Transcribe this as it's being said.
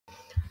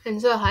And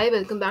so, hi,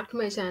 welcome back to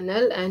my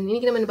channel. And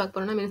இன்னைக்கு நம்ம என்ன பார்க்க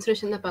போறோம்னா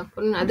menstruation தான் பார்க்க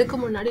போறோம். அதுக்கு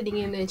முன்னாடி நீங்க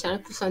இந்த சேனல்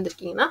புதுசா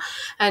வந்திருக்கீங்கன்னா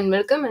and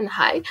welcome and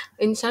hi.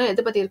 இந்த சேனல்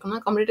எதை பத்தி இருக்குன்னா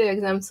காம்படிட்டிவ்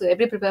எக்ஸாம்ஸ்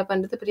எப்படி ப்ரிப்பேர்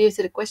பண்றது, previous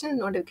year question,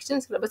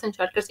 notification, syllabus and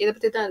shortcuts இதை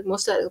பத்தி தான்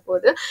மோஸ்டா இருக்க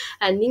போகுது.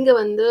 அண்ட் நீங்க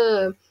வந்து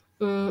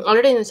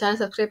ஆல்ரெடி இந்த சேனல்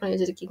சப்ஸ்கிரைப் பண்ணி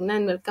வச்சிருக்கீங்கன்னா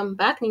அண்ட் வெல்கம்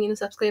பேக். நீங்கள்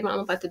இன்னும் சப்ஸ்கிரைப்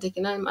பண்ணாமல் பார்த்துட்டு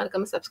இருக்கீங்கன்னா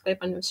மறக்காம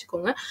சப்ஸ்கிரைப் பண்ணி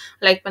வச்சுக்கோங்க.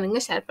 லைக்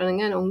பண்ணுங்கள், ஷேர்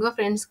பண்ணுங்கள், அண்ட் உங்கள்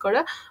ஃப்ரெண்ட்ஸ் கூட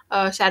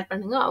ஷேர்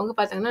பண்ணுங்கள். அவங்க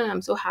பார்த்தாங்கன்னா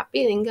ஐம் ஸோ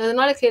ஹாப்பி. நீங்கள்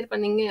அதனால கிளியர்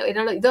பண்ணீங்க,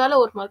 இதால்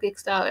ஒரு மார்க்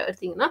எக்ஸ்ட்ரா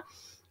எடுத்தீங்கன்னா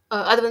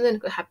அது வந்து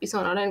எனக்கு ஹாப்பி. ஸோ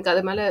அதனால் எனக்கு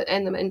அது மேலே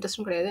எந்த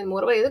இன்ட்ரெஸ்ட்டும் கிடையாது.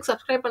 மோரோவர் எதுக்கு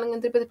சப்ஸ்கிரைப்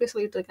பண்ணுங்கன்னு திருப்பி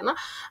சொல்லிட்டு இருக்கேன்னா,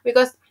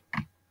 பிகாஸ்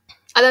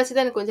அதை வச்சு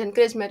தான் எனக்கு கொஞ்சம்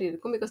என்கரேஜ் மாதிரி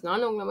இருக்கும். பிகாஸ்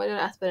நானும் உங்களை மாதிரி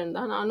ஒரு ஆஸ்பிரண்ட்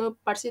தான். நானும்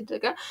படிச்சுட்டு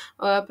இருக்கேன்,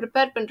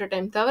 ப்ரிப்பேர் பண்ணுற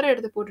டைம் தவிர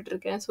எடுத்து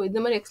போட்டுட்ருக்கேன். ஸோ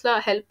இந்த மாதிரி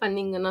எக்ஸ்ட்ரா ஹெல்ப்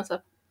பண்ணிங்கன்னா,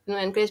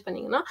 இன்னும் என்கரேஜ்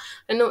பண்ணிங்கன்னா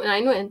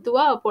இன்னும்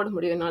எந்துவாக போட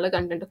முடியும் என்னால்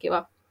கண்டென்ட். ஓகேவா?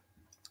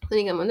 ஸோ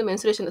நீங்கள் வந்து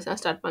மென்சுரேஷன்ஸ் தான்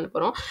ஸ்டார்ட் பண்ண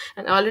போகிறோம்.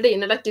 ஆல்ரெடி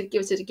என்னடா கிறுக்கி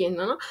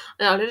வச்சிருக்கேன்னா,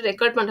 நான் ஆல்ரெடி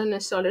ரெக்கார்ட் பண்ணுறேன்னு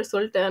நினச்சிட்டு ஆல்ரெடி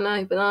சொல்லிட்டேன். ஆனால்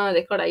இப்போ தான்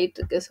ரெக்கார்ட் ஆகிட்டு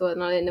இருக்கு. ஸோ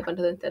அதனால் என்ன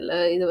பண்ணுறதுன்னு தெரியல.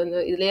 இது வந்து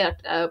இதிலே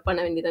பண்ண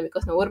வேண்டியதான்.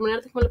 பிகாஸ் நான் 1 மணி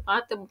நேரத்துக்கு மேலே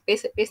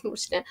பேசி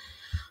முடிச்சிட்டேன்.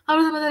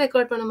 அவ்வளோதான் பார்த்தா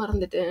ரெக்கார்ட் பண்ண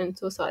மறந்துட்டேன்.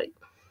 So sorry.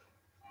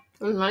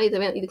 அதனால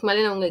இதுக்கு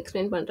மேலே நான் உங்களுக்கு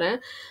எக்ஸ்பிளைன் பண்ணுறேன்.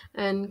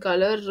 அண்ட்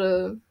கலர்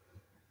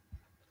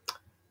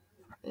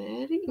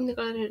வேறு இந்த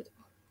கலர் எடுத்து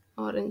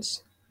ஆரஞ்சு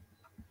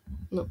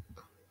நோ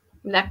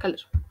பிளாக்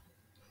கலர்.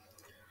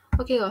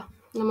 ஓகேவா?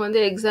 நம்ம வந்து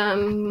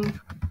எக்ஸாம்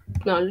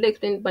நான் ஆல்ரெடி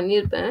எக்ஸ்பிளைன்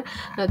பண்ணியிருப்பேன்.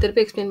 நான்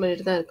திருப்பி எக்ஸ்பிளைன்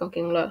பண்ணிட்டு தான் இருக்கேன்.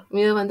 ஓகேங்களா?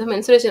 இது வந்து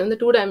மென்சுரேஷன் வந்து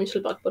 2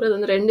 டைமென்ஷனல் பார்க்க போகிறோம். அது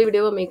வந்து 2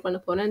 வீடியோவாக மேக் பண்ண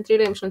போகிறேன். 3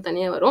 டைமென்ஷனல்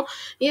தனியாக வரும்.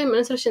 ஏன்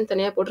மென்சுரேஷன்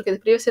தனியாக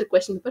போட்டிருக்கு? ப்ரீவியஸ் இயர்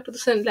கொஸ்டின் இப்போ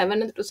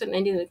 2011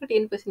 2019 வரைக்கும்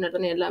TNPSC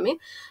நடத்தின எல்லாமே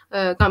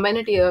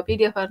கம்பைனட்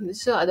பிடிஎஃபாக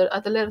இருந்துச்சு.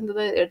 அதில் இருந்து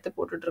தான் எடுத்து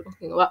போட்டுட்ருக்கோம்.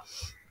 ஓகேங்களா?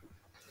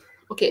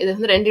 ஓகே, இது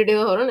வந்து 2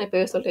 வீடியோவாக வரும். நான்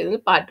இப்போவே சொல்கிறேன். இது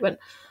வந்து part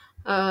 1.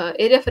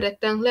 Area of a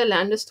rectangular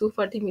land is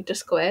 240 meters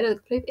square.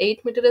 If 8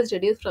 meters is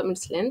reduced from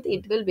its length,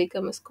 it will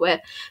become a square.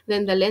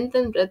 Then the length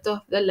and breadth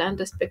of the land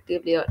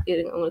respectively are.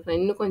 உங்களுக்கு நான்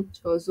இன்னும்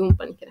கொஞ்சம் zoom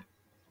பண்ணிக்கிறேன்,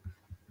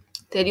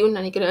 தெரியும்னு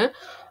நினைக்கிறேன்.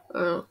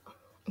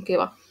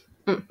 ஓகேவா?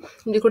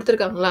 இப்படி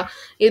கொடுத்துருக்காங்களா?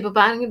 இது இப்போ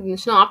பாருங்க,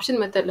 இருந்துச்சுன்னா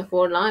ஆப்ஷன் மெத்தடில்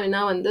போடலாம்.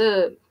 ஏன்னா வந்து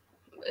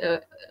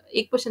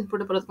ஈக்குவேஷன்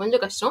போட்டு போகிறது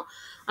கொஞ்சம் கஷ்டம்.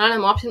 ஆனால்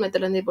நம்ம ஆப்ஷன்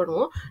மெத்தட்லேருந்தே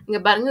போடுவோம். இங்கே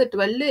பாருங்கள்,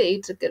 12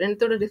 8 இருக்குது.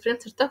 ரெண்டோட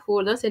டிஃப்ரென்ஸ் எடுத்தால்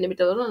 4 தான்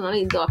சென்டிமீட்டர் வரும். அதனால்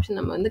இந்த ஆப்ஷன்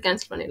நம்ம வந்து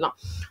கேன்சல் பண்ணிடலாம்.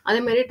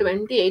 அதேமாதிரி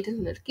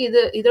 28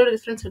 இருக்குது. இதோட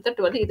டிஃப்ரென்ஸ் எடுத்தால்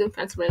 12, இதுவும்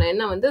கேன்சல் பண்ணிடலாம்.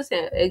 ஏன்னா வந்து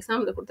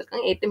எக்ஸாமில்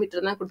கொடுத்துருக்காங்க 8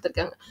 மீட்டர் தான்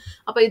கொடுத்துருக்காங்க.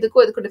 அப்போ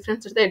இதுக்கும்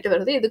டிஃப்ரென்ஸ் எடுத்தால் 8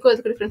 வருது,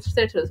 இதுக்கும் டிஃப்ரென்ஸ்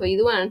எடுத்தால் 8 வருது. ஸோ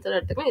இதுவும் ஆன்சர்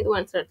எடுத்துக்கலாம், இதுவும்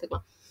ஆன்சர்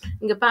எடுத்துக்கலாம்.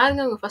 இங்கே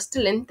பாருங்கள், அவங்க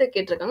ஃபஸ்ட்டு லென்த்தை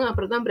கேட்டிருக்காங்க,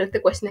 அப்புறம் தான் பிரெத்து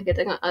கொஸ்டினை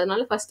கேட்டிருக்காங்க.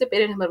 அதனால ஃபஸ்ட்டு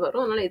பெரிய நம்பர்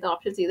வரும். அதனால் இது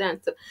ஆப்ஷன் சி தான்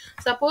ஆன்சர்.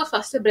 சப்போஸ்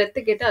ஃபஸ்ட்டு பிரெத்து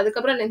கேட்டு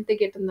அதுக்கப்புறம் லென்த்தை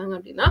கேட்டிருந்தாங்க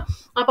அப்படின்னா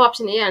அப்போ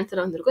ஆப்ஷன் ஏ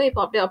ஆன்சர் வந்திருக்கும்.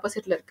 இப்போ அப்படியே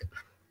ஆப்போசிட்டில் இருக்குது.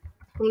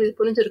 உங்களுக்கு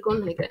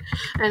புரிஞ்சிருக்கும்னு நினைக்கிறேன்.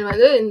 அண்ட்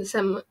வந்து இந்த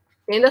செம்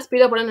ஏன்னா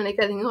ஸ்பீடாக போடணும்னு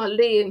நினைக்காதீங்க.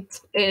 ஆல்ரெடி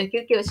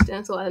கிறுக்கி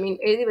வச்சுட்டேன். ஸோ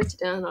எழுதி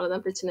வச்சுட்டேன். அதனால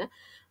தான் பிரச்சனை.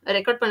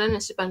 ரெக்கார்ட் பண்ணணும்னு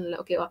நினச்சி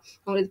பண்ணல. ஓகேவா?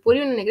 உங்களுக்கு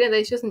புரியும்னு நினைக்கிறேன்.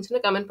 ஏதாவது இஷ்யூஸ்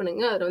இருந்துச்சுன்னா கமெண்ட்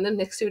பண்ணுங்கள். அதில் வந்து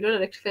நெக்ஸ்ட்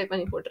வீடியோவில் ரெக்டிஃபை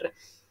பண்ணி போட்டுறேன்.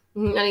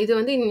 இது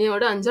வந்து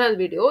இன்னையோட 5வது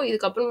வீடியோ.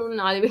 இதுக்கப்புறம்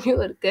 4 வீடியோ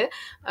இருக்குது.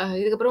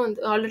 இதுக்கப்புறம்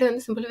வந்து ஆல்ரெடி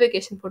வந்து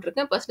சிம்பிளிஃபிகேஷன்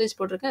போட்டிருக்கேன், பர்சன்டேஜ்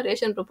போட்டிருக்கேன்,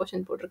 ரேஷன்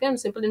ப்ரொபோர்ஷன் போட்டிருக்கேன்,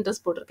 அண்ட் சிம்பிள்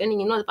இன்ட்ரெஸ்ட் போட்டிருக்கேன்.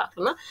 நீங்கள் இன்னும் அதை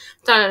பார்க்கணும்னா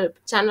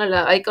சேனலில்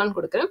ஐக்கான்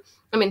கொடுக்குறேன்,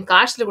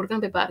 கார்ட்ஸில்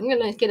கொடுக்குறேன், போய் பாருங்கள்.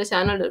 இல்லை கீழே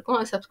சேனல் இருக்கும்,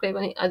 அதை சப்ஸ்கிரைப்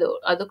பண்ணி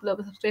அதுக்குள்ளே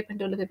சப்ஸ்கிரைப்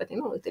பண்ணிட்டு உள்ள போய்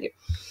பார்த்தீங்கன்னா உங்களுக்கு தெரியும்.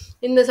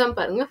 இந்த சம்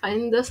பாருங்கள்.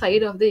 Find the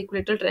side of the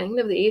equator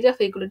triangle. The area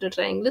of equator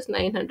triangle is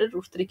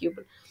 900√3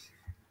 கியூபிள்.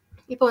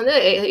 இப்போ வந்து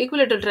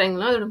ஈக்குவலேட்டர்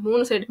ட்ரையாங்கிள்னா அதோட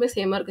 3 சைடுமே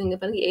சேமாக இருக்குது. இங்கே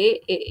பாருங்க,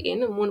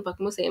 ஏன்னு 3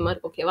 பக்கமும் சேமாக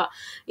இருக்குது. ஓகேவா?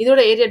 இதோட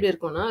ஏரியா எப்படி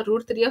இருக்கும்னா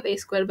 √3 of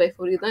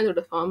a²/4. இதுதான்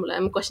இதோட ஃபார்முலா.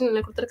 நம்ம கொஸ்டின்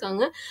என்ன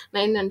கொடுத்துருக்காங்க,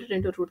 900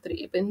 × √3.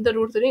 இப்போ இந்த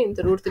 √3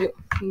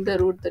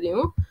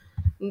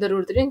 இந்த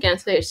 √3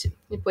 கேன்சல் ஆயிடுச்சு.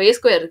 இப்போ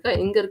a² இருக்கா,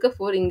 இங்கே இருக்க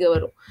 4 இங்கே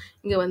வரும்.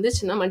 இங்கே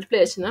வந்துச்சுன்னா மல்டிப்ளை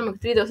ஆயிடுச்சுன்னா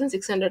நமக்கு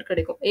 3600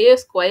 கிடைக்கும்.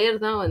 a²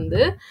 தான் வந்து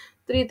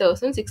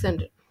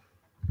 3600.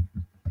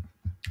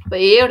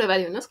 இப்போ ஏயோட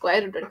வேல்யூனா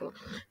ஸ்கொயர் ரூட் எடுக்கணும்.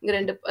 இங்கே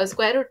 2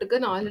 ஸ்கொயர் ரூட்டுக்கு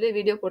நான் ஆல்ரெடி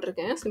வீடியோ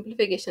போட்டிருக்கேன்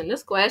சிம்பிளிஃபிகேஷனில்.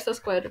 ஸ்கொயர்ஸ் ஆஃப்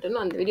ஸ்கொயர் ரூட்னு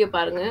அந்த வீடியோ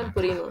பாருங்கள்,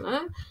 புரியணும்னா.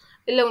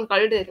 இல்லை உங்களுக்கு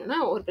ஆல்ரெடி இருக்குன்னா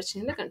ஒரு பிரச்சனை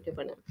இல்லை, கண்டினியூ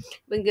பண்ணுங்கள்.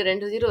 இப்போ இங்கே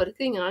 2 0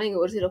 இருக்குது,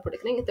 இங்கே ஒரு 0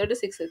 போட்டுக்கிறேன். இங்கே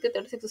 36 இருக்குது.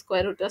 36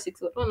 ஸ்கொயர் ரூட் தான்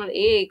 6 வரும். அதனால்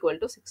a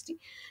 = 60.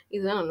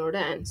 இதுதான் நம்மளோட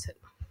ஆன்சர்.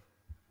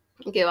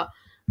 ஓகேவா?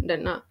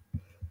 டன்னா?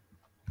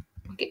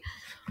 ஓகே,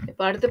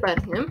 இப்போ அடுத்து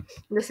பாருங்க.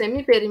 இந்த semi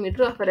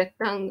perimeter of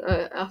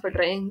of a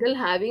triangle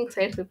having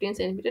side 15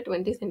 cm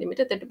 20 cm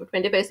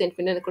 25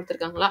 cm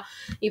கொடுத்துருக்காங்களா?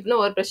 இப்போ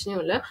ஒரு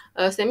பிரச்சனையும் இல்லை.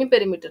 செமி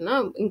பெரிமீட்டர்னா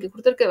இங்கே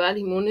கொடுத்துருக்க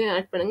வேல்யூ 3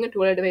 ஆட் பண்ணுங்க,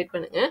 12 டிவைட்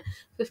பண்ணுங்க.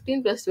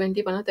 15 +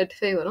 20 பண்ணால்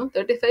 35 வரும்.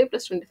 35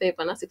 + 25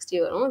 பண்ணால்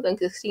 60 வரும்.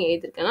 அதுக்கு 60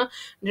 எழுதிருக்கேன்னா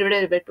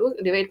 /2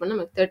 டிவைட் பண்ணால்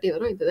நமக்கு 30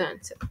 வரும். இதுதான்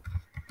ஆன்சர்.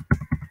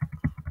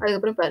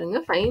 அதுக்கப்புறம்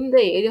பாருங்கள், find the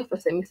area of a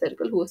semi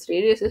circle whose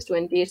radius is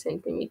 28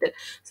 cm.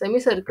 Semi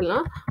சர்க்கிள்னா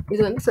இது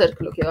வந்து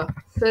சர்க்கிள். ஓகேவா?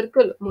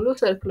 சர்க்கிள் முழு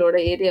சர்க்கிளோட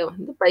ஏரியா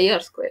வந்து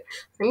πr².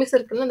 செமி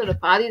சர்க்கிள்னா அதோட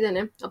பாதி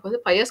தானே. அப்போ வந்து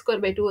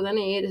πr²/2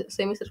 தானே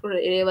செமி சர்க்கிளோட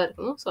ஏரியாவாக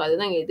இருக்கணும். ஸோ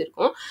அதுதான்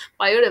எழுதியிருக்கோம்.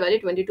 பையோட வேல்யூ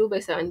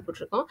 22/7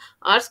 போட்டிருக்கோம்.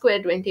 r²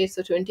 28.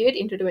 ஸோ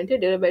 28 ×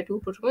 20 / 2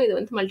 போட்டிருக்கோம். இது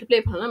வந்து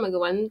மல்டிப்ளை பண்ணால்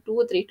நமக்கு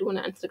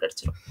 1232 ஆன்சர்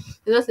கிடச்சிடும்.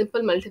 இதுதான்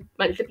சிம்பிள்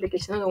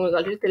மல்டிப்ளிகேஷன். அது உங்களுக்கு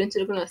ஆல்ரெடி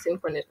தெரிஞ்சிருக்குன்னு நான்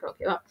அசியூம் பண்ணியிருக்கேன்.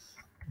 ஓகேவா?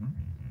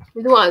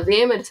 இதுவும் அதே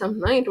மாரி சம்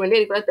தான்.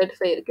 28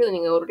 35 இருக்கு. இத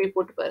நீங்க ஒரு டைம்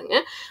போட்டு பாருங்க.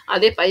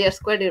 அதே by R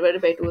square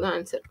divided by 2 தான்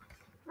ஆன்சர்.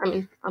 ஐ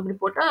மீன் அப்படி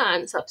போட்டா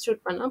சப்ஸ்டிட்யூட்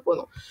பண்ணா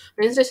போதும்.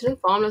 மென்சுரேஷனுக்கு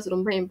ஃபார்முலாஸ்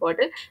ரொம்ப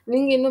இம்பார்ட்டன்ட்.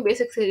 நீங்க இன்னும்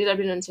பேசிக்ஸ் தெரியல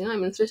அப்படின்னு நினைச்சீங்கன்னா,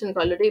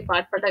 மென்சுரேஷனுக்கு ஆல்ரெடி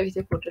பார்ட்டா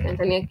வீடியோ போட்டிருக்கேன்.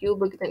 தனியா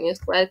கியூபுக்கு தனியா,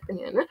 ஸ்கொயருக்கு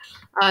தனியான்னு.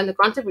 அந்த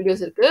கான்செப்ட்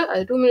வீடியோஸ் இருக்கு.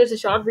 அது 2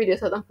 மினிட்ஸ் ஷார்ட்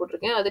வீடியோஸா தான்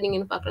போட்டிருக்கேன். அது நீங்க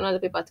இன்னும் பார்க்கணும்னா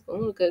அத போய் பார்த்துக்கோங்க.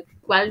 உங்களுக்கு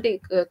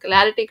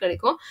கிளாரிட்டி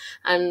கிடைக்கும்.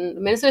 அண்ட்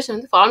மென்சுரேஷன்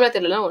வந்து ஃபார்முலா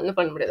தெரியலனா ஒண்ணும்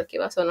பண்ண முடியாது.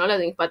 ஓகேவா? ஸோ அதனால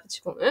அத நீங்க பார்த்து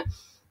வச்சுக்கோங்க.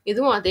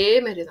 இதுவும் அதே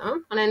மாரி தான்.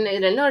 ஆனா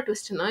இதுல என்ன ஒரு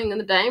ட்விஸ்ட்னா, இங்க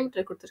வந்து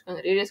டயாமீட்டர்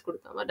குடுத்துருக்காங்க. ரேடியஸ்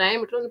குடுக்காம,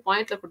 டயாமீட்டர் வந்து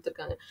பாயிண்ட்ல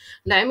குடுத்துருக்காங்க.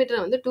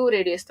 டயாமீட்டர் வந்து 2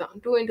 ரேடியஸ் தான்.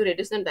 2 இன்டூ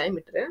ரேடியஸ் தான்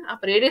டயாமீட்டர்.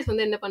 அப்ப ரேடியஸ்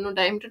வந்து என்ன பண்ணும்?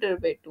 Diameter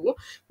divide by 2.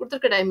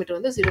 குடுத்துருக்க டயாமீட்டர்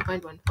வந்து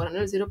 0.14.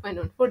 அதனால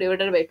 0.14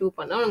 டிவைடட் பை 2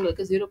 பண்ணா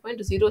உங்களுக்கு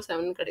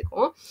 0.07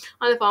 கிடைக்கும்.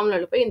 அந்த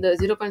ஃபார்முலால போய் இந்த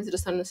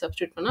 0.07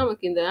 சப்ஸ்டிட்யூட் பண்ணா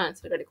நமக்கு இந்த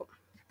ஆன்சர் கிடைக்கும்.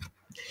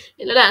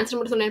 இல்ல ஆன்சர்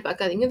மட்டும் சொன்னேன்னு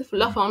பார்க்காதீங்க. இது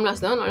ஃபுல்லா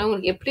ஃபார்முலாஸ் தான். அதனால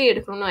உங்களுக்கு எப்படி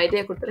எடுக்கணும்னு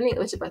ஐடியா குடுத்துறேன்.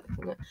 நீங்க வச்சு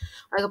பார்த்துக்கோங்க.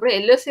 அதுக்கப்புறம்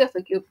எல்ஓசி ஆஃப்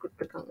a கியூப்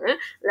குடுத்துருக்காங்க.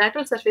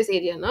 Lateral surface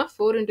ஏரியானா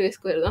 4 into a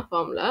square தான்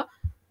ஃபார்முலா.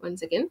 One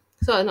second.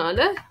 ஸோ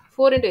அதனால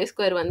 4 இன்டூ a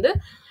ஸ்கொயர் வந்து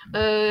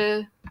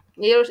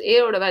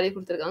ஏயோட வேல்யூ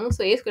குடுத்துருக்காங்க.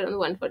 ஸோ a ஸ்கொயர்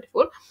வந்து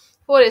 144.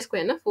 4a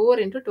ஸ்கொயர்னா 4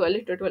 இன்டூ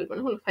 12 இன்டூ 12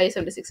 பண்ணா உங்களுக்கு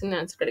 576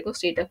 ஆன்சர் கிடைக்கும்.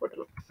 ஸ்ட்ரெயிட்டா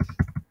போட்டுடலாம்.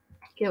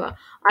 ஓகேவா?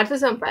 அடுத்த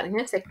சம்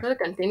பாருங்க. Sector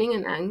containing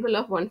an angle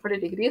of 140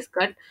 degrees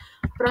cut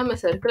from a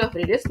circle of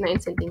radius 9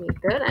 cm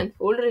and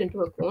folded into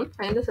a cone.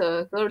 Find the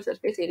curved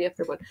surface area of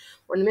the cone.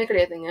 ஒண்ணுமே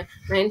கிடையாதுங்க.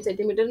 9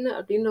 சென்டிமீட்டர்னு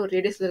அப்படின்னு ஒரு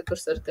ரேடியஸ்ல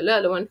இருக்கிற சர்க்கிள்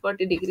அதில்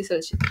 140 டிகிரி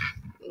செல்சியஸ்.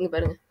 இங்க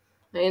பாருங்க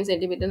 9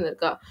 சென்டிமீட்டர்னு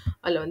இருக்கா,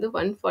 அதில் வந்து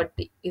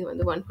 140, இது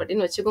வந்து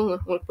 140ன்னு வச்சுக்கோங்க.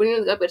 உங்களுக்கு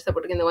புரியுறதுக்காக பெருசாக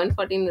போட்டுருக்கேன். இந்த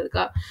 140ன்னு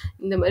இருக்கா,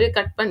 இந்த மாதிரி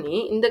கட் பண்ணி,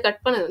 இந்த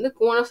கட் பண்ணது வந்து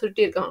கோனை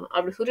சுருட்டி இருக்காங்க.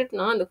 அப்படி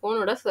சுருட்டினா அந்த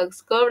கோனோட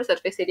கர்வ்டு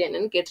சர்ஃபேஸ் ஏரியா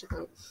என்னன்னு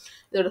கேட்டிருக்காங்க.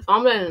 இதோட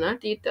ஃபார்முலா என்னன்னா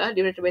theta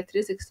divided by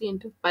 360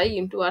 into by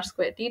into R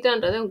square.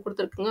 தீட்டான்றதை அவங்க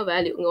கொடுத்துருக்குங்க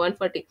வேல்யூ இங்கே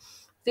 140,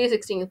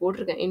 360 இங்கே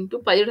போட்டிருக்கேன். இன்டூ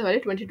பையோட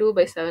வேல்யூ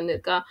 22/7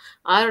 இருக்கா,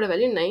 ஆரோட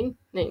வேல்யூ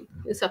 9.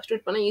 இது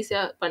சப்ஸ்டியூட் பண்ணால்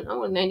ஈஸியாக பண்ணால்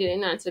உங்களுக்கு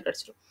 99 ஆன்சர்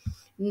கிடச்சிடும்.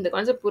 இந்த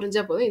கான்செப்ட்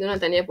புரிஞ்சா போதும். இதை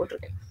நான் தனியாக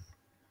போட்டிருக்கேன்.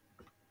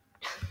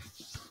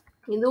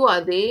 இதுவும்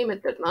அதே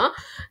மெத்தட் தான்.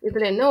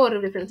 இதில் என்ன ஒரு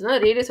டிஃப்ரென்ஸ்னா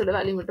ரேடியஸோட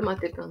வேல்யூ மட்டும்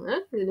மாற்றிருக்காங்க.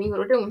 இது நீங்கள்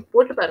ஒரு டைம்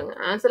போட்டு பாருங்கள்.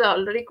 ஆன்சர்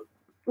ஆல்ரெடி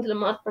இதில்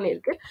மார்க்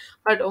பண்ணியிருக்கு.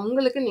 பட்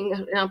உங்களுக்கு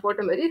நீங்கள் நான்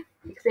போட்ட மாதிரி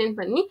எக்ஸ்பிளைன்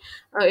பண்ணி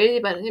எழுதி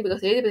பாருங்கள்.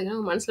 பிகாஸ் எழுதி பார்த்தீங்கன்னா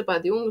உங்கள் மனசில்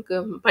பாதியும் உங்களுக்கு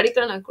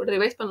படிக்கலனா கூட,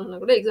 ரிவைஸ் பண்ணலனா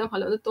கூட எக்ஸாம்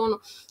ஹாலில் வந்து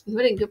தோணும், இந்த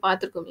மாதிரி எங்கேயோ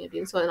பார்த்துருக்கோமே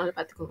அப்படின்னு. ஸோ அதனால்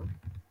பார்த்துக்கோங்க.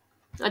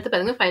 அடுத்து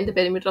பாருங்கள், find the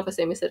perimeter of a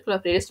semi circle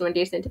of radius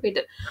 28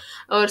 centimetre.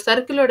 ஒரு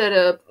சர்க்கிளோட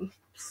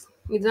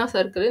இதுதான்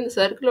சர்க்கிள். இந்த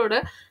சர்க்கிளோட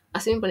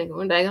அசைன்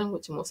பண்ணிக்கோங்க. டயக்ராம்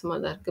கொஞ்சம் மோசமாக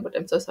தான் இருக்குது. But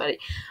I'm so sorry.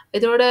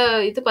 இதோட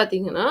இது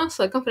பார்த்தீங்கன்னா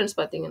சர்க்கம்ஃபரன்ஸ்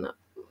பார்த்தீங்கன்னா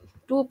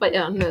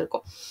 2πrன்னு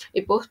இருக்கும்.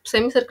 இப்போது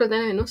செமி சர்க்கிள்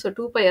தானே வேணும். ஸோ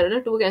 2πr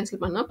 2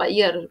 கேன்சல் பண்ணால்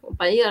πr இருக்கும்.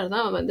 πr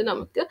தான் வந்து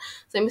நமக்கு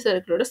செமி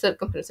சர்க்கிளோட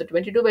சர்க்கம்ஃபரன்ஸ்.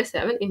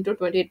 22/7 இன்டூ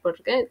 28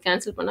 போட்டிருக்கேன். இது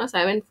கேன்சல் பண்ணால்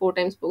 7 4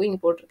 டைம்ஸ் போகும்.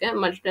 இங்கே போட்டிருக்கேன்.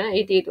 மல்டிப்ளை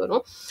 88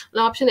 வரும்.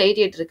 நான் ஆப்ஷன்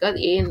 88 இருக்குது.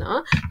 அது ஏன்னா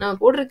நான்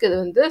போட்டிருக்கிறது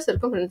வந்து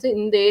சர்க்கம்ஃபரன்ஸ்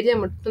இந்த ஏரியா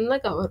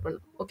மட்டும்தான் கவர்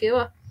பண்ணும்.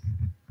 ஓகேவா?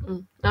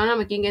 ஆனால்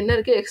நமக்கு இங்கே என்ன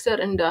இருக்குது, எக்ஸ்ட்ரா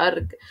 2 ஆர்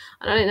இருக்குது.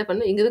 அதனால் என்ன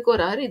பண்ணணும், இங்கே இதுக்கு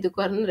ஒரு ஆறு,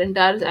 இதுக்கு ஒரு 2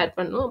 ஆர் ஆட்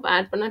பண்ணணும். அப்போ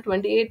ஆட் பண்ணால்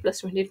 28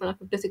 + 28 பண்ணால்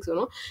 56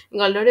 வரும்.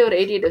 இங்கே ஆல்ரெடி ஒரு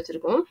 88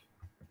 வச்சுருக்கோம்.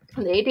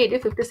 அந்த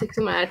 88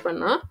 56 ஆட்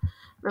பண்ணால்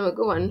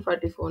நமக்கு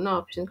 144ன்னு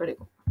ஆப்ஷன்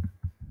கிடைக்கும்.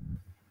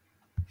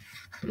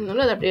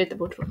 அதனால அதை அப்படியே எடுத்து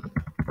போட்டுருவோம்.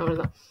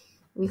 அவ்வளோதான்.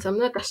 இந்த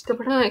சம் தான்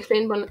கஷ்டப்பட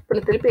எக்ஸ்பிளைன்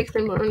பண்ண திருப்பி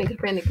எக்ஸ்பிளைன் பண்ணணும்னு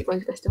நினைக்கிறப்ப எனக்கு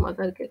கொஞ்சம் கஷ்டமாக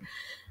தான் இருக்குது.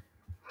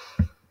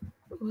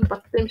 ஒரு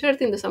 10 நிமிஷம்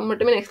எடுத்து இந்த சம்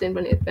மட்டுமே நான் எக்ஸ்பிளைன்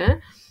பண்ணியிருப்பேன்.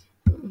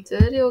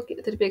 சரி, ஓகே,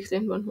 திருப்பி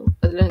எக்ஸ்பிளைன் பண்ணுவோம்.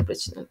 அதெல்லாம் எனக்கு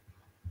பிரச்சனை இல்லை.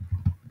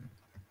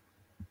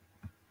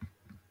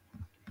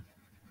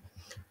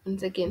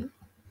 ஒன்ஸ் அகெயின்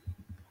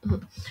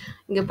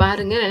இங்கே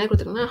பாருங்கள் என்ன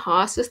கொடுத்துருங்கன்னா,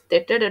 hours is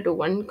tethered at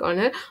one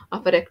corner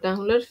of a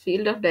rectangular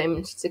field of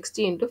dimension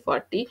 60 into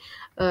 40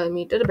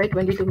 meter by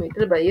 22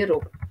 meter by a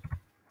rope.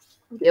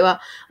 ஓகேவா?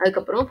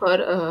 அதுக்கப்புறம்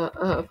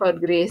for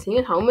grazing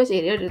how much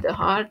area did the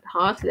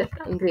hours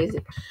left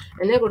அன்கிரேசிங்.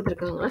 என்ன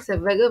கொடுத்துருக்காங்கன்னா,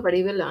 செவ்வக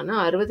வடிவிலான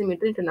 60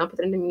 மீட்டர் x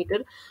 42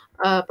 மீட்டர்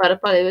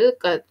பரப்பளவில்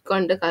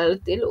கொண்ட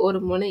களத்தில் ஒரு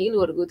முனையில்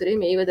ஒரு குதிரை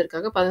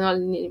மேய்வதற்காக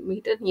 14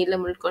 மீட்டர்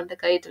நீளமுள் கொண்ட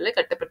கயிற்றில்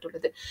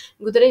கட்டப்பட்டுள்ளது.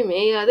 குதிரை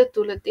மேயாத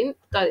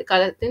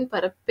களத்தின்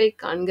பரப்பை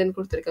காண்கன்னு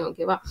கொடுத்துருக்காங்க.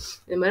 ஓகேவா?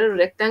 இந்த மாதிரி ஒரு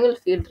ரெக்டாங்கிள்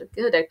ஃபீல்டு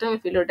இருக்குது.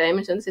 ரெக்டாங்கிள் ஃபீல்டோட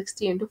டைமென்ஷன் வந்து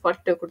 60 into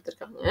 40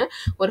 கொடுத்துருக்காங்க.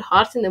 ஒரு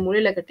ஹார்ஸ் இந்த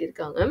மூலையில்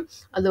கட்டியிருக்காங்க.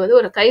 அது வந்து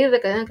ஒரு கயிறு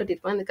தான் கட்டியிருப்பாங்க.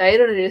 அந்த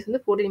கயிறோட ரேடியஸ்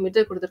வந்து 14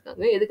 மீட்டர்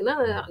கொடுத்துருக்காங்க. எதுக்குன்னா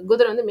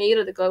குதிரை வந்து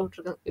மேய்கிறதுக்காக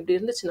விட்டுருக்காங்க. இப்படி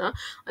இருந்துச்சுன்னா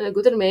அந்த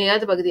குதிரை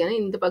மேயாத பகுதியான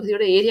இந்த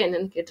பகுதியோட ஏரியா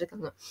என்னன்னு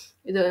கேட்டிருக்காங்க.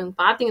 இது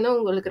பார்த்தீங்கன்னா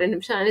உங்களுக்கு 2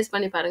 நிமிஷம் அனலைஸ்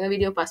பண்ணி பாருங்க.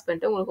 வீடியோ பாஸ்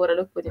பண்ணிட்டு உங்களுக்கு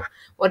ஓரளவுக்கு புரியும்.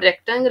 ஒரு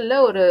ரெக்டாங்கிளில்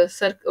ஒரு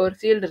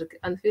ஃபீல்டு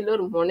இருக்குது. அந்த ஃபீல்டில்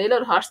ஒரு முனையில்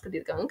ஒரு ஹார்ஸ்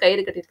கட்டியிருக்காங்க,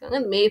 கயிறு கட்டியிருக்காங்க.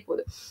 அது மேய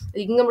போகுது.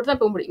 இங்கே மட்டும்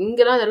தான் போக முடியும்.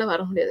 இங்கெல்லாம் அதெல்லாம்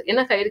வர முடியாது.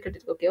 ஏன்னா கயிறு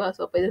கட்டியிருக்கு. ஓகேவா?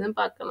 ஸோ அப்போ இதெல்லாம்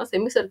பார்க்கணும்னா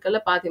செமி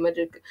சர்க்கிளில் பாதி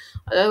மாதிரி இருக்குது.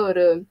 அதாவது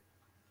ஒரு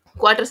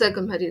குவார்டர்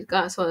சர்க்கிள் மாதிரி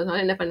இருக்கா. ஸோ அதனால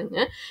என்ன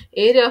பண்ணுங்க,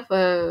 ஏரியா ஆஃப்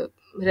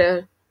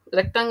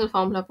ரெக்டாங்கிள்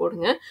ஃபார்முலா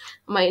போடுங்க,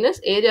 minus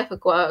area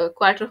of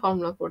quarter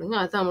formula போடுங்க.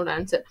 அதுதான் நம்மளோட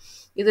ஆன்சர்.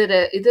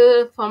 இது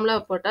ஃபார்முலா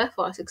போட்டால்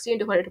 60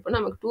 into 40 போட்டால்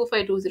நமக்கு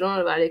 2520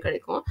 ஒரு வேல்யூ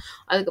கிடைக்கும்.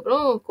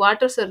 அதுக்கப்புறம்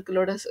குவார்டர்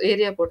சர்க்கிளோட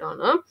ஏரியா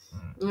போட்டோம்னா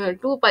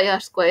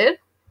 2πr²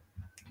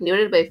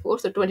 divided by 4,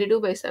 so 22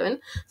 by 7,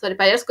 sorry,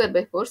 pi r square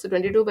by 4, so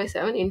 22 by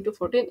 7 into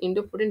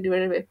 14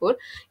 divided by 4.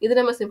 இது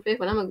நம்ம சிம்பிளை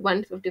பண்ணால் நமக்கு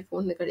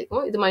 154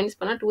 கிடைக்கும். இது மைனஸ்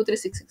பண்ணால்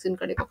 2366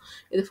 கிடைக்கும்.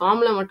 இது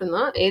ஃபார்முலா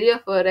மட்டும்தான். ஏரியா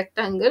ஆஃப்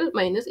ரெக்டாங்கிள்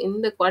மைனஸ்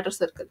இந்த குவார்டர்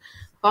சர்க்கிள்.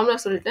 ஃபார்முலா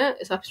சொல்லிட்டேன்,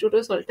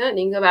 சப்ஸ்டியூட்டும் சொல்லிட்டேன்.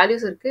 நீங்கள்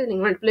வேல்யூஸ் இருக்குது,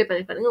 நீங்கள் மல்டிப்ளை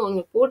பண்ணி பாருங்கள்.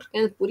 உங்களுக்கு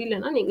போட்டிருக்கேன், அது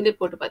புரியலன்னா நீங்களே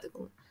போட்டு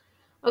பார்த்துக்கோங்க.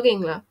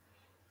 ஓகேங்களா?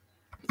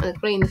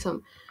 அதுக்கப்புறம் இந்த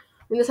சம்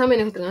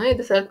என்ன கொடுத்துருக்காங்க,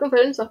 இது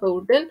சர்க்கம்ஃபரன்ஸ் ஆஃப் அ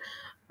வுடன்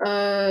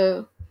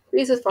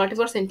piece is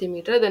 44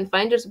 centimeter, then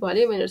find its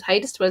volume and its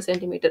height is 12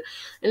 centimeter.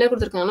 என்ன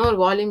கொடுத்துருக்காங்கன்னா ஒரு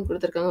வால்யூம்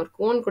கொடுத்துருக்காங்க, ஒரு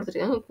கோன்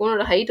கொடுத்துருக்காங்க.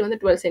 கோனோட ஹைட் வந்து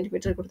 12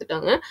 சென்டிமீட்டர்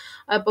கொடுத்துட்டாங்க.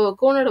 அப்போ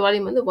கோனோட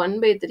வால்யூம் வந்து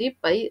 1/3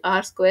 pi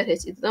r square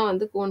h. இதுதான்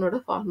வந்து கோனோட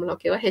ஃபார்முலா.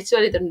 ஓகேவா? ஹெச்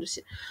வேல்யூ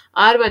தெரிஞ்சிருச்சு.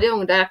 ஆர் வேல்யூ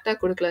அவங்க டேரெக்டாக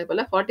கொடுக்கல.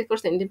 இப்போல்லாம்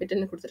 44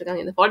 சென்டிமீட்டர்னு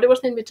கொடுத்துருக்காங்க. இந்த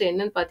 44 சென்டிமீட்டர்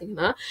என்னன்னு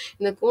பார்த்தீங்கன்னா,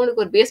 இந்த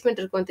கோனுக்கு ஒரு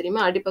பேஸ்மெண்ட் இருக்கும்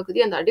தெரியுமா,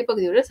 அடிப்பகுதி. அந்த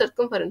அடிப்பகுதியோட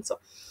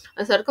சர்க்கம்ஃபரன்ஸும்.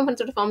 அந்த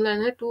சர்க்கம்ஃபரன்ஸோட ஃபார்முலா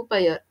என்ன,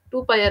 2πr.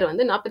 2πr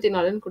வந்து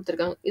 44ன்னு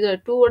கொடுத்துருக்காங்க. இதில்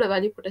 2ஓட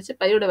வேல்யூ போட்டாச்சு,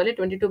 பையோட வேல்யூ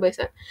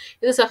 22/7.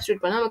 இது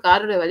சப்ஸ்டியூட் பண்ணால் நமக்கு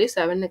ஆரோட வேல்யூ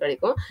 7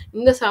 கிடைக்கும்.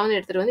 இந்த 7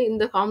 எடுத்துகிட்டு வந்து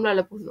இந்த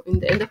ஃபார்முலாவில் போடணும்.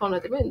 எந்த ஃபார்முலா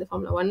தெரியுமா, இந்த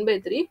formula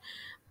 1/3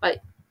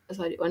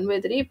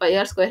 pi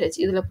r square h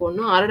இதில்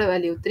போடணும். ஆரோட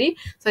வேல்யூ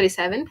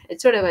 7,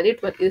 ஹெச்சோட வேல்யூ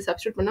 12. இது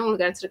சப்ஸ்டியூட் பண்ணால்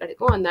உங்களுக்கு ஆன்சர்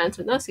கிடைக்கும். அந்த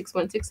ஆன்சர் தான்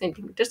 616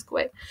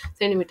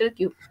 சென்டிமீட்டர்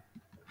கியூப்.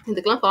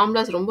 இதுக்கெல்லாம்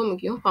ஃபார்முலாஸ் ரொம்ப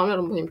முக்கியம், ஃபார்முலா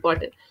ரொம்ப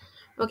இம்பார்ட்டன்ட்.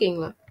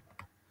 ஓகேங்களா?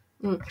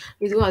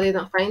 இதுவும் அதே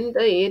தான். Find the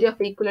area of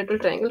equilateral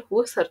triangle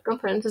whose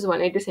circumference is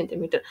 180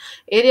 centimetre.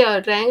 Area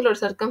ட்ரையாங்கிளோட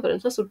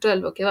circumference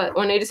சுற்றளவு. ஓகேவா?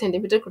 180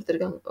 சென்டிமீட்டர்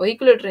கொடுத்துருக்காங்க.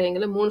 ஈக்குவலேட்டர்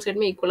ட்ரையாங்கிள் 3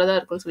 சைடுமே ஈக்குவலாக தான்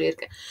இருக்கும்னு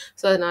சொல்லியிருக்கேன்.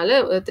 ஸோ அதனால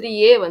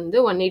 3a வந்து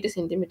 180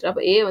 சென்டிமீட்டர்.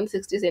 அப்போ a வந்து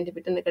 60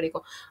 சென்டிமீட்டர்னு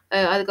கிடைக்கும்.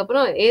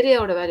 அதுக்கப்புறம்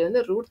ஏரியாவோட வேல்யூ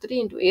வந்து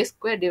 √3 ×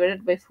 a²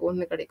 டிவைடட் பை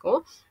 4ன்னு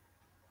கிடைக்கும்.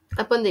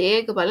 அப்போ அந்த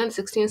ஏக்கு பதிலாக அந்த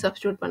 16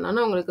 சப்ஸ்டியூட் பண்ணால்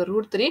உங்களுக்கு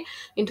 √3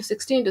 ×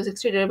 60 ×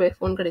 60 டிவைட் பை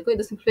 4 கிடைக்கும்.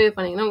 இது சிம்பிளை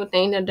பண்ணிங்கன்னா உங்களுக்கு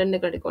 900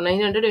 கிடைக்கும்.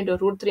 900 ×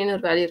 √3ன்னு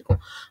ஒரு வேல்யூ இருக்கும்.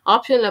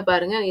 ஆப்ஷனில்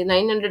பாருங்கள், இது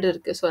 900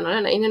 இருக்குது. ஸோ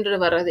அதனால் 900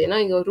 வராது. ஏன்னா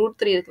இங்கே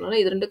 √3 இருக்கனால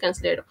இது ரெண்டும்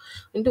கேன்சல் ஆகிடும்.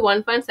 இன்ட்டு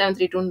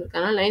 1.732 இருக்கு.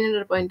 அதனால்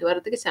 900 பாயிண்ட்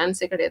வரதுக்கு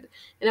சான்ஸே கிடையாது.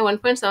 ஏன்னா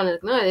 1.7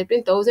 இருக்குன்னா அது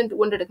எப்படியும்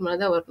 1200க்கு மேலே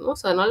தான் வரணும்.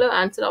 ஸோ அதனால்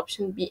ஆன்சர்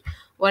ஆப்ஷன் பி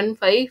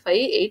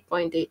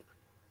 1558.8.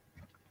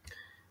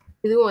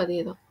 இதுவும்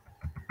அதே தான்.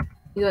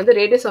 இது வந்து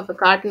ரேடியஸ் ஆஃப்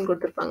கார்ட்னு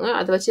கொடுத்துருப்பாங்க.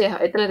 அதை வச்சு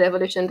எத்தனை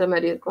ரெவல்யூஷன்ற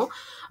மாதிரி இருக்கும்.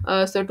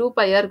 ஸோ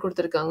 2πr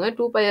கொடுத்துருக்காங்க.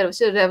 2πr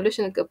வச்சு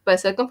ரெவல்யூஷனுக்கு இப்போ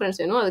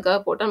சர்க்கம்ஃபரன்ஸ் வேணும், அதுக்காக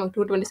போட்டால் நமக்கு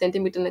 220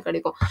 சென்டிமீட்டர்னு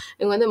கிடைக்கும்.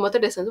 இவங்க வந்து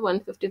மொத்த டெஸ்ட் வந்து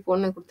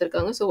 154ன்னு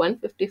கொடுத்துருக்காங்க. ஸோ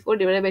 154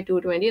 டிவைட் பை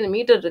 220 இந்த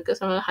மீட்டர் இருக்குது.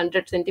 ஸோ அதனால்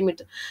 100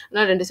 சென்டிமீட்டர்.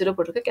 அதனால் 2 0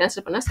 போட்டிருக்கு.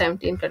 கேன்சல் பண்ணால்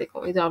 17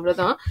 கிடைக்கும். இது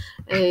அவ்வளோதான்.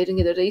 இருங்க,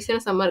 இது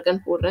ஈஸியான சம்மா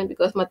இருக்கான்னு போடுறேன்.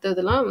 பிகாஸ்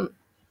மற்றதெல்லாம்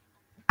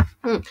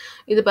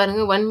இது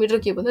பாருங்கள், 1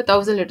 மீட்டர் கியூப் வந்து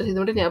 1000 லிட்டர்ஸ். இது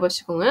மட்டும் ஞாபகம்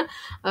வச்சுக்கோங்க.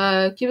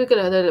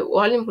 கியூபிக்கல் அதாவது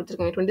வால்யூம்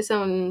கொடுத்துருக்காங்க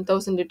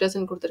 27,000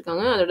 லிட்டர்ஸ்ன்னு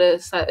கொடுத்துருக்காங்க. அதோட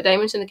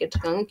டைமென்ஷன்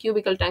கேட்டிருக்காங்க.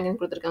 கியூபிக்கல் டேங்க்னு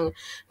கொடுத்துருக்காங்க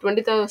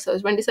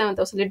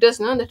 27,000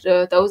 லிட்டர்ஸ்னால் அந்த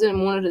 1000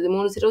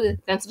 மூணு 0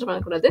 கன்சிடர்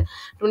பண்ணக்கூடாது.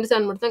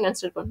 27 மட்டும் தான்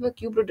கன்சிடர் பண்ணணும்.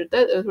 கியூப் ரூட்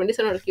எடுத்தால்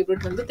 27ஓட கியூப்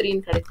ரூட் வந்து 3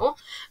 கிடைக்கும்.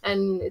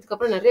 அண்ட்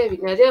இதுக்கப்புறம்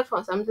நிறைய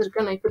சம்ஸ்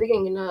இருக்குது. நான் இப்போதைக்கு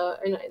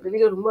இந்த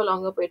வீடியோ ரொம்ப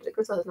லாங்காக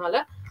போயிட்டுருக்கு. ஸோ அதனால்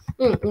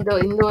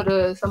இந்த ஒரு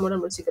சம்மோட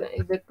முடிச்சுக்கிறேன்.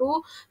 இந்த 2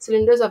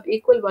 cylinders of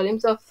equal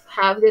volumes of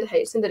have their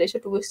heights in the ratio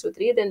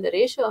 2:3, then the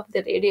ratio of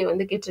the radii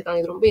வந்து கேட்டிருக்காங்க.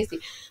 இது ரொம்ப ஈஸி.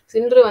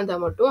 சிலிண்டர்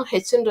வந்தால் மட்டும்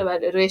ஹெச்ன்ற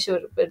ரேஷியோ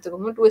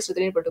எடுத்துக்கோங்க,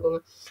 2:3 போட்டுக்கோங்க.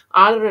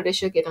 ஆளோட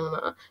ரேஷியோ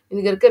கேட்டாங்கன்னா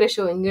இங்கே இருக்க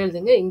ரேஷியோ இங்கே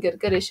எழுதுங்க, இங்கே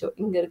இருக்க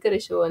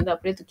ரேஷியோ வந்து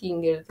அப்படியே தூக்கி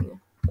இங்கே எழுதுங்க.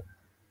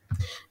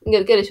 இங்கே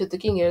இருக்க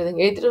ரேஷியோத்துக்கு இங்கே எழுதுங்க.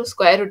 எழுதிட்டு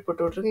ஸ்கொயர் ரூட்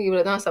போட்டு விட்ருக்கு.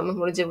 இவ்வளோ தான் சம்மு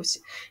முடிஞ்சு போச்சு.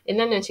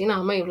 என்னன்னு நினச்சிங்கன்னா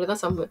அம்மா இவ்வளோ தான்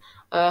சம்மு.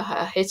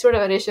 ஹெச்சோட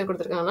ரேஷியோ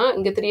கொடுத்துருக்காங்கன்னா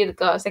இங்கே 3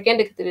 இருக்கா,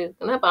 செகண்டுக்கு 3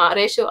 இருக்குன்னா இப்போ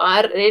ரேஷியோ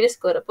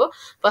ரேடியஸ்க்கு வரப்போ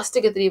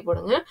ஃபஸ்ட்டுக்கு 3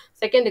 போடுங்க,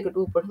 செகண்டுக்கு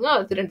 2 போடுங்க,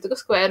 அது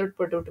ரெண்டுத்துக்கும் ஸ்கொயர் ரூட்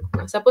போட்டு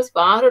விட்டுக்கோங்க. சப்போஸ்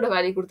இப்போ ஆரோட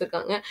வேல்யூ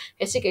கொடுத்துருக்காங்க,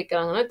 ஹெச்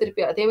கேட்குறாங்கன்னா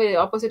திருப்பி அதேமாதிரி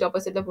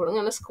ஆப்போசிட்டில் போடுங்க.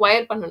 ஆனால்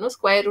ஸ்கொயர் பண்ணணும்,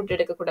 ஸ்கொயர் ரூட்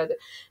எடுக்கக்கூடாது.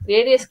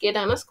 ரேடியஸ்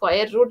கேட்டாங்கன்னா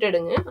ஸ்கொயர் ரூட்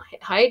எடுங்க,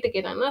 ஹைட்டு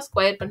கேட்டாங்கன்னா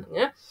ஸ்கொயர் பண்ணுங்க.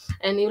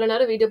 அண்ட் இவ்வளோ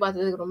நேரம் வீடியோ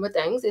பார்த்ததுக்கு ரொம்ப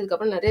தேங்க்ஸ்.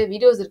 இதுக்கப்புறம் நிறைய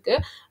வீடியோஸ் இருக்குது.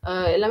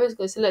 எல்லாமே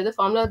சில இது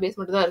ஃபார்முலா பேஸ்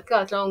மட்டும் தான் இருக்குது.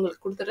 அதெல்லாம்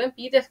உங்களுக்கு கொடுத்துட்றேன்.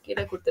 PDF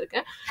கீழே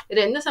கொடுத்துருக்கேன்.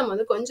 இதில் எந்த சம்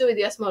வந்து கொஞ்சம்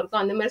வித்தியாசமாக இருக்கும்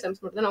அந்த மாதிரி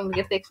சம்ஸ் மட்டும் தான் நான்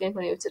உங்களுக்கு எடுத்து எக்ஸ்பிளைன்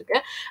பண்ணி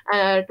வச்சிருக்கேன்.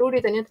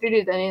 2D தனியாக 3D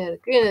தனியாக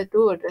இருக்குது.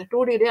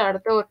 2Dலே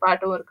அடுத்த ஒரு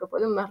பாட்டும் இருக்க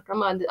போது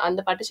மறக்காம அந்த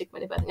பாட்டை செக்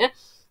பண்ணி பாருங்கள்.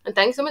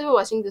 தேங்க்ஸ் ஸோ மச் ஃபார்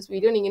வாட்சிங் திஸ்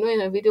வீடியோ. நீங்கள் இன்னும்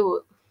என் வீடியோ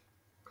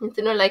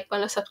இன்னும் லைக்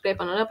பண்ணலாம், சப்ஸ்கிரைப்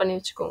பண்ணலாம் பண்ணி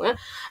வச்சுக்கோங்க.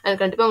 அது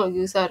கண்டிப்பாக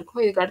உங்களுக்கு யூஸாக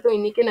இருக்கும். இதுக்கு அடுத்து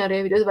இன்றைக்கே நிறைய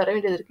வீடியோஸ் வர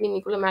வேண்டியது இருக்குது.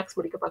 இன்றைக்குள்ள மேக்ஸ்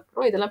முடிக்க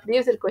பார்க்குறோம். இதெல்லாம்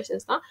ப்ரீவியஸ்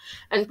கொஸ்டின்ஸ் தான்.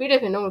 அண்ட்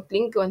PDF என்ன உங்களுக்கு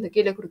லிங்க் வந்து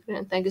கீழே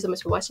கொடுக்குறேன். தேங்க்யூ ஸோ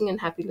மச் ஃபார் வாட்சிங்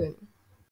அண்ட் ஹாப்பி லேர்னிங்.